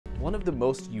One of the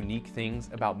most unique things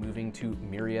about moving to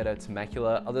Murrieta,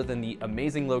 Temecula, other than the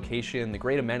amazing location, the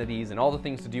great amenities, and all the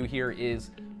things to do here,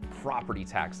 is property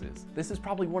taxes. This is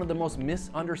probably one of the most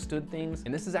misunderstood things,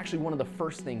 and this is actually one of the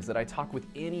first things that I talk with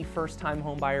any first-time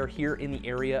home buyer here in the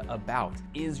area about,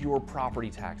 is your property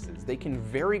taxes. They can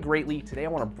vary greatly. Today I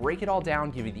want to break it all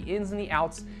down, give you the ins and the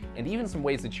outs, and even some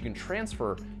ways that you can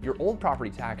transfer your old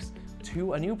property tax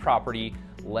to a new property.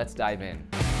 Let's dive in.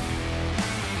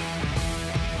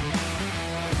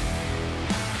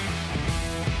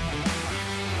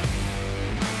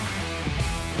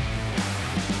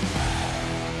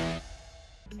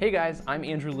 Hey guys, I'm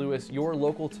Andrew Lewis, your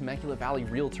local Temecula Valley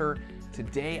realtor.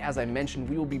 Today, as I mentioned,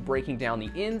 we will be breaking down the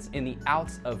ins and the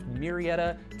outs of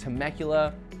Murrieta,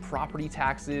 Temecula, property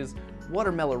taxes. What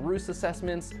are Mello-Roos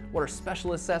assessments? What are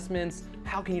special assessments?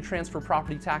 How can you transfer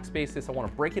property tax basis? I want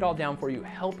to break it all down for you,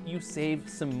 help you save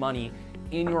some money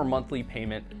in your monthly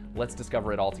payment. Let's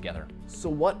discover it all together. So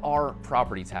what are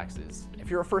property taxes? If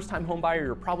you're a first-time home buyer,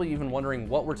 you're probably even wondering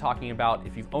what we're talking about.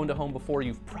 If you've owned a home before,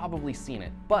 you've probably seen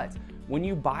it. But when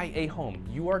you buy a home,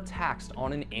 you are taxed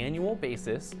on an annual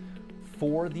basis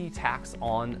for the tax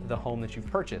on the home that you've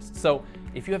purchased. So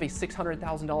if you have a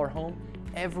 $600,000 home,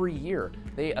 every year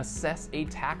they assess a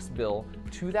tax bill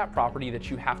to that property that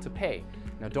you have to pay.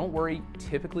 Now don't worry,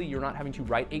 typically you're not having to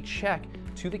write a check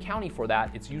to the county for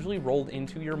that. It's usually rolled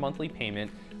into your monthly payment.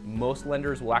 Most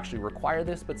lenders will actually require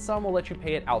this, but some will let you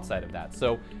pay it outside of that.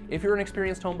 So if you're an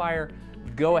experienced home buyer,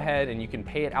 go ahead and you can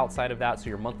pay it outside of that so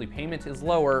your monthly payment is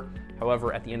lower.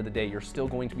 However, at the end of the day, you're still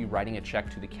going to be writing a check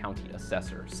to the county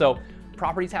assessor. So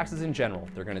property taxes in general,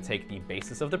 they're going to take the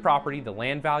basis of the property, the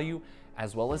land value,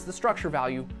 as well as the structure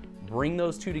value, bring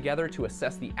those two together to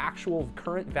assess the actual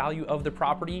current value of the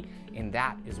property, and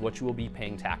that is what you will be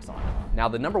paying tax on. Now,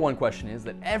 the number one question is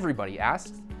that everybody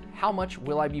asks, how much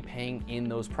will I be paying in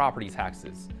those property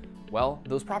taxes? Well,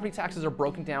 those property taxes are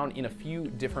broken down in a few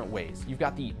different ways. You've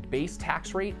got the base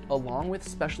tax rate along with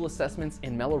special assessments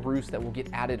and Mello-Roos that will get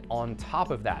added on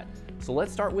top of that. So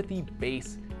let's start with the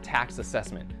base tax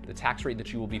assessment, the tax rate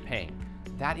that you will be paying.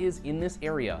 That is in this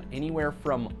area anywhere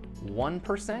from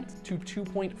 1% to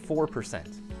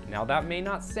 2.4%. Now that may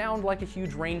not sound like a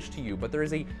huge range to you, but there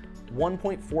is a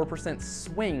 1.4%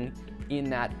 swing in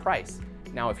that price.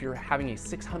 Now, if you're having a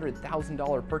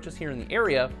 $600,000 purchase here in the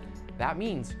area, that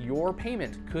means your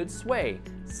payment could sway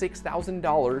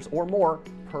 $6,000 or more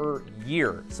per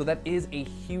year. So that is a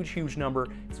huge, huge number.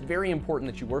 It's very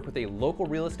important that you work with a local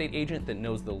real estate agent that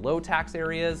knows the low tax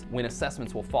areas, when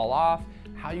assessments will fall off,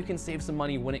 how you can save some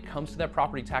money when it comes to that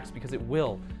property tax, because it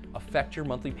will affect your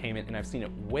monthly payment. And I've seen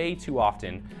it way too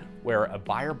often where a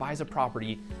buyer buys a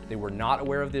property, they were not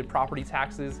aware of the property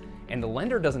taxes, and the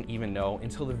lender doesn't even know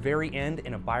until the very end,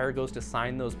 and a buyer goes to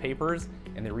sign those papers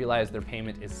and they realize their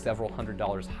payment is several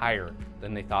 $100s higher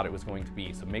than they thought it was going to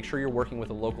be. So make sure you're working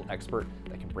with a local expert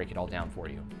that can break it all down for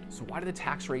you. So why do the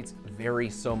tax rates vary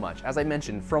so much? As I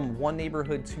mentioned, from one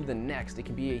neighborhood to the next, it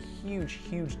can be a huge,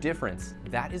 huge difference.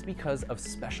 That is because of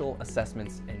special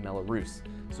assessments and Mello-Roos.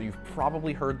 So you've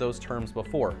probably heard those terms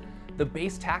before. The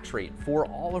base tax rate for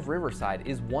all of Riverside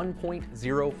is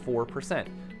 1.04%.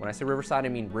 When I say Riverside, I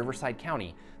mean Riverside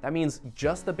County. That means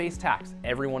just the base tax,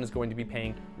 everyone is going to be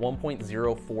paying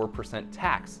 1.04%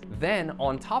 tax. Then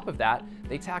on top of that,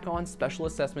 they tack on special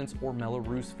assessments or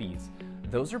Mello-Roos fees.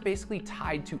 Those are basically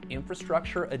tied to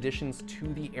infrastructure additions to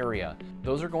the area.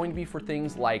 Those are going to be for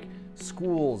things like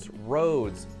schools,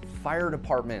 roads, fire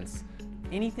departments,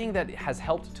 anything that has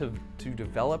helped to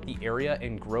develop the area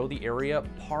and grow the area,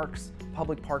 parks,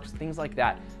 public parks, things like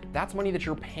that. That's money that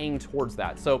you're paying towards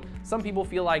that. So some people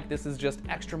feel like this is just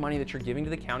extra money that you're giving to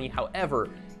the county. However,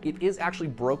 it is actually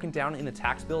broken down in the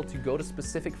tax bill to go to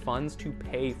specific funds to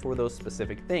pay for those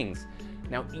specific things.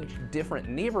 Now, each different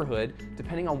neighborhood,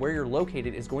 depending on where you're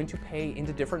located, is going to pay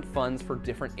into different funds for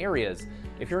different areas.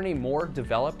 If you're in a more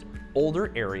developed,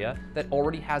 older area that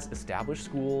already has established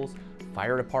schools,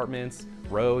 fire departments,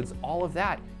 roads, all of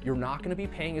that, you're not going to be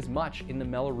paying as much in the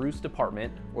Mello-Roos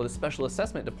department or the special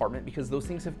assessment department because those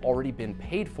things have already been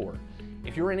paid for.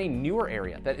 If you're in a newer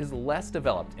area that is less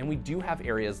developed, and we do have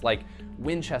areas like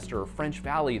Winchester or French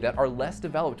Valley that are less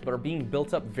developed but are being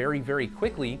built up very, very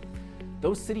quickly,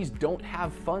 those cities don't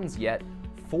have funds yet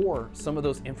for some of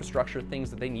those infrastructure things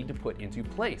that they need to put into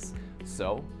place.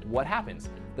 So what happens?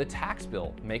 The tax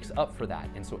bill makes up for that.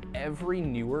 And so every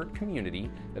newer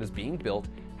community that is being built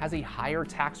has a higher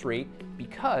tax rate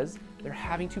because they're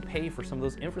having to pay for some of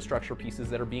those infrastructure pieces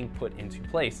that are being put into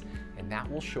place. And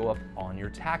that will show up on your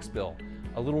tax bill.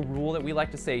 A little rule that we like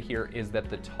to say here is that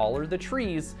the taller the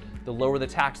trees, the lower the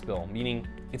tax bill, meaning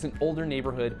it's an older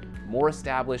neighborhood, more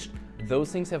established,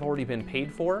 those things have already been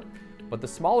paid for. But the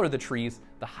smaller the trees,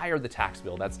 the higher the tax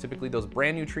bill. That's typically those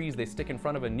brand new trees they stick in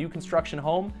front of a new construction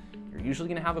home. You're usually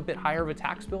gonna have a bit higher of a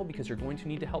tax bill because you're going to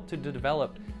need to help to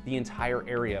develop the entire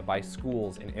area by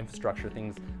schools and infrastructure,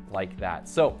 things like that.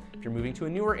 So if you're moving to a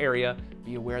newer area,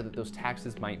 be aware that those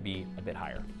taxes might be a bit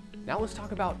higher. Now let's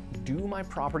talk about, do my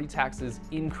property taxes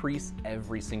increase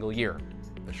every single year?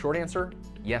 The short answer,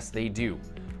 yes, they do.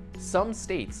 Some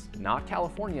states, not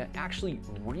California, actually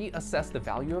reassess the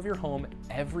value of your home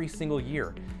every single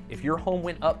year. If your home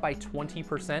went up by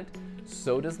 20%,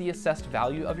 so does the assessed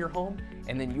value of your home,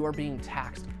 and then you are being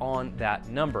taxed on that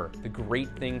number. The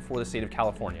great thing for the state of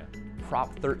California,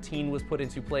 Prop 13 was put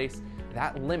into place.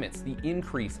 That limits the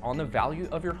increase on the value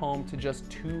of your home to just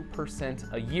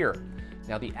 2% a year.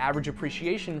 Now, the average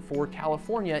appreciation for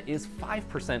California is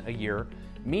 5% a year,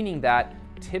 meaning that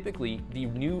typically the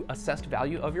new assessed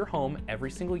value of your home every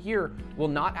single year will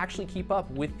not actually keep up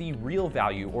with the real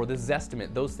value or the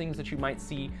zestimate, those things that you might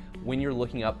see when you're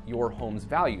looking up your home's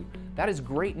value. That is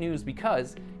great news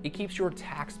because it keeps your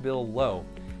tax bill low.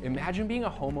 Imagine being a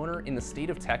homeowner in the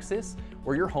state of Texas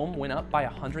where your home went up by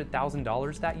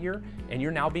 $100,000 that year and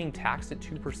you're now being taxed at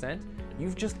 2%.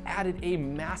 You've just added a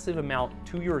massive amount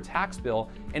to your tax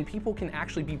bill, and people can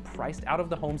actually be priced out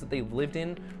of the homes that they lived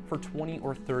in for 20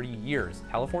 or 30 years.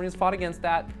 California's fought against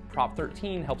that. Prop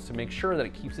 13 helps to make sure that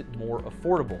it keeps it more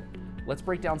affordable. Let's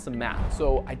break down some math.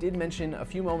 So I did mention a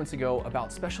few moments ago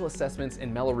about special assessments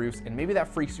and mellow roofs, and maybe that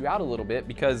freaks you out a little bit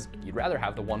because you'd rather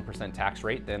have the 1% tax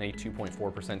rate than a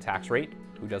 2.4% tax rate.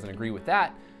 Who doesn't agree with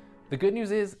that? The good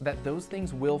news is that those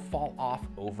things will fall off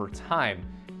over time.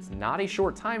 It's not a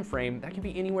short time frame. That can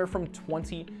be anywhere from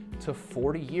 20 to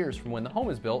 40 years from when the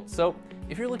home is built. So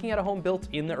if you're looking at a home built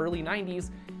in the early 90s,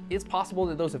 it's possible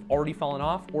that those have already fallen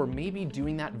off or maybe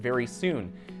doing that very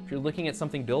soon. If you're looking at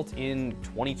something built in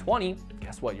 2020,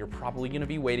 guess what? You're probably gonna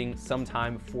be waiting some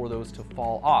time for those to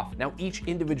fall off. Now, each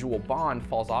individual bond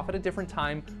falls off at a different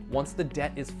time once the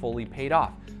debt is fully paid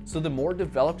off. So the more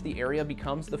developed the area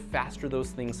becomes, the faster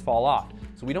those things fall off.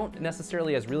 So we don't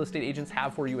necessarily, as real estate agents,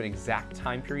 have for you an exact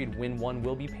time period when one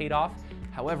will be paid off.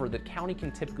 However, the county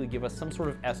can typically give us some sort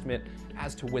of estimate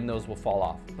as to when those will fall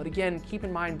off. But again, keep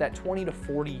in mind that 20 to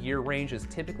 40 year range is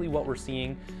typically what we're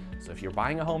seeing. So if you're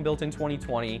buying a home built in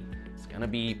 2020, it's gonna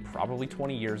be probably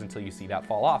 20 years until you see that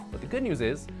fall off. But the good news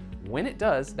is, when it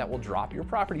does, that will drop your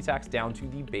property tax down to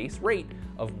the base rate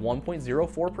of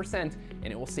 1.04%, and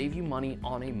it will save you money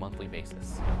on a monthly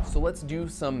basis. So let's do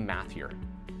some math here.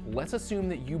 Let's assume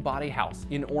that you bought a house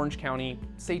in Orange County,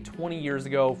 say 20 years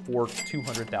ago, for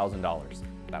 $200,000.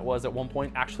 That was at one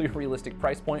point actually a realistic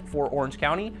price point for Orange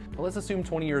County, but let's assume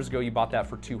 20 years ago you bought that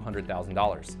for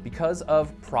 $200,000. Because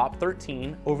of Prop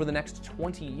 13, over the next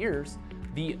 20 years,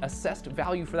 the assessed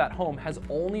value for that home has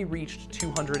only reached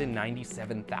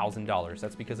 $297,000.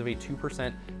 That's because of a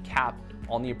 2% cap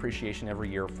on the appreciation every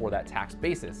year for that tax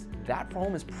basis. That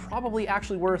home is probably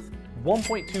actually worth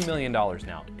 $1.2 million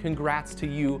now. Congrats to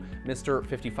you, Mr.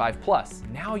 55 plus.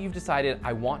 Now you've decided,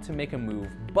 I want to make a move,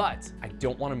 but I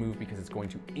don't want to move because it's going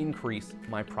to increase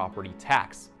my property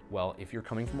tax. Well, if you're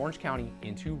coming from Orange County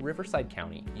into Riverside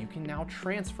County, you can now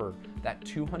transfer that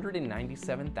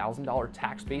 $297,000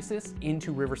 tax basis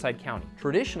into Riverside County.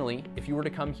 Traditionally, if you were to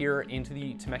come here into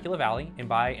the Temecula Valley and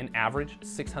buy an average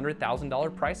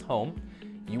 $600,000 price home,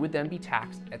 you would then be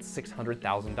taxed at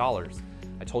 $600,000.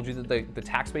 I told you that the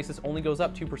tax basis only goes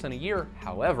up 2% a year.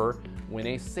 However, when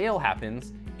a sale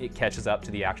happens, it catches up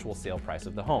to the actual sale price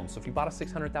of the home. So if you bought a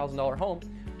 $600,000 home,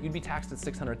 you'd be taxed at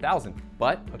 $600,000.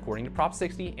 But according to Prop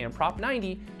 60 and Prop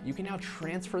 90, you can now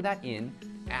transfer that in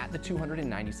at the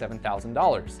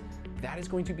 $297,000. That is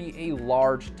going to be a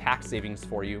large tax savings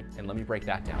for you, and let me break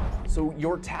that down. So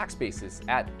your tax basis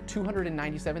at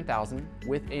 $297,000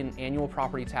 with an annual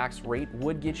property tax rate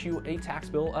would get you a tax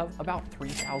bill of about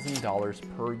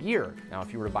 $3,000 per year. Now,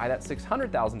 if you were to buy that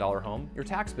 $600,000 home, your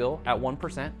tax bill at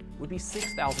 1% would be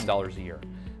 $6,000 a year.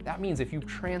 That means if you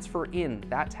transfer in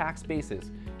that tax basis,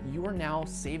 you are now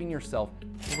saving yourself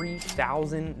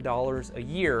 $3,000 a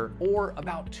year, or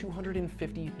about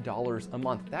 $250 a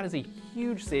month. That is a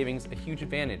huge savings, a huge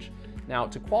advantage. Now,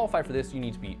 to qualify for this, you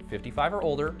need to be 55 or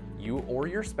older, you or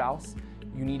your spouse.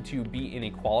 You need to be in a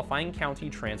qualifying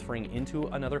county, transferring into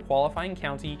another qualifying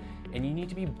county, and you need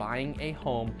to be buying a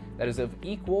home that is of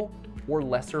equal or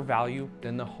lesser value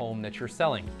than the home that you're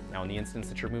selling. Now, in the instance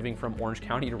that you're moving from Orange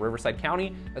County to Riverside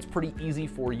County, that's pretty easy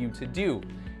for you to do.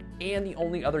 And the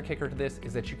only other kicker to this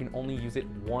is that you can only use it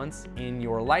once in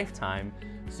your lifetime.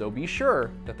 So be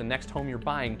sure that the next home you're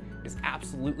buying is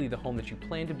absolutely the home that you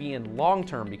plan to be in long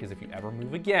term, because if you ever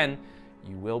move again,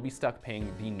 you will be stuck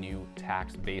paying the new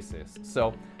tax basis.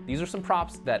 So these are some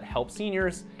props that help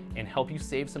seniors and help you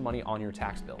save some money on your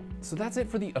tax bill. So that's it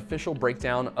for the official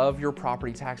breakdown of your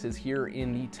property taxes here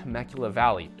in the Temecula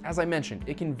Valley. As I mentioned,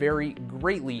 it can vary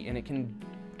greatly and it can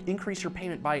increase your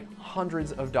payment by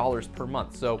hundreds of dollars per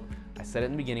month. So I said it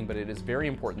in the beginning, but it is very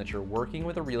important that you're working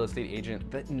with a real estate agent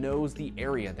that knows the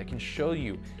area, that can show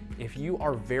you. If you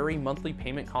are very monthly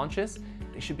payment conscious,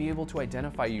 they should be able to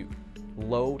identify you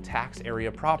low tax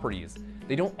area properties.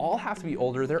 They don't all have to be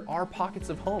older. There are pockets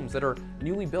of homes that are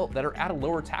newly built that are at a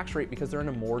lower tax rate because they're in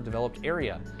a more developed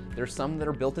area. There's some that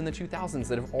are built in the 2000s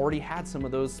that have already had some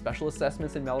of those special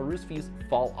assessments and Belarus fees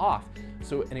fall off.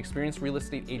 So an experienced real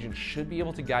estate agent should be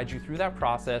able to guide you through that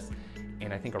process.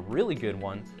 And I think a really good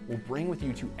one will bring with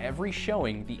you to every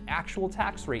showing the actual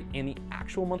tax rate and the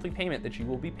actual monthly payment that you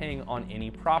will be paying on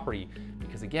any property.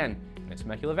 Because again, in the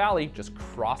Temecula Valley, just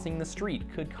crossing the street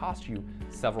could cost you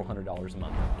several $100s a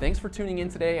month. Thanks for tuning in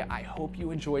today. I hope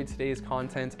you enjoyed today's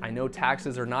content. I know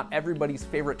taxes are not everybody's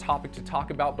favorite topic to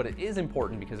talk about, but it is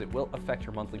important because it will affect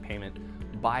your monthly payment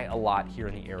by a lot here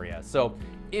in the area. So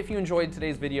if you enjoyed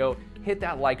today's video, hit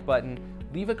that like button.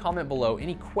 Leave a comment below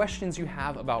any questions you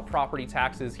have about property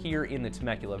taxes here in the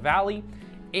Temecula Valley.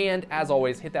 And as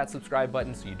always, hit that subscribe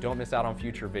button so you don't miss out on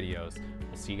future videos.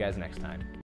 We'll see you guys next time.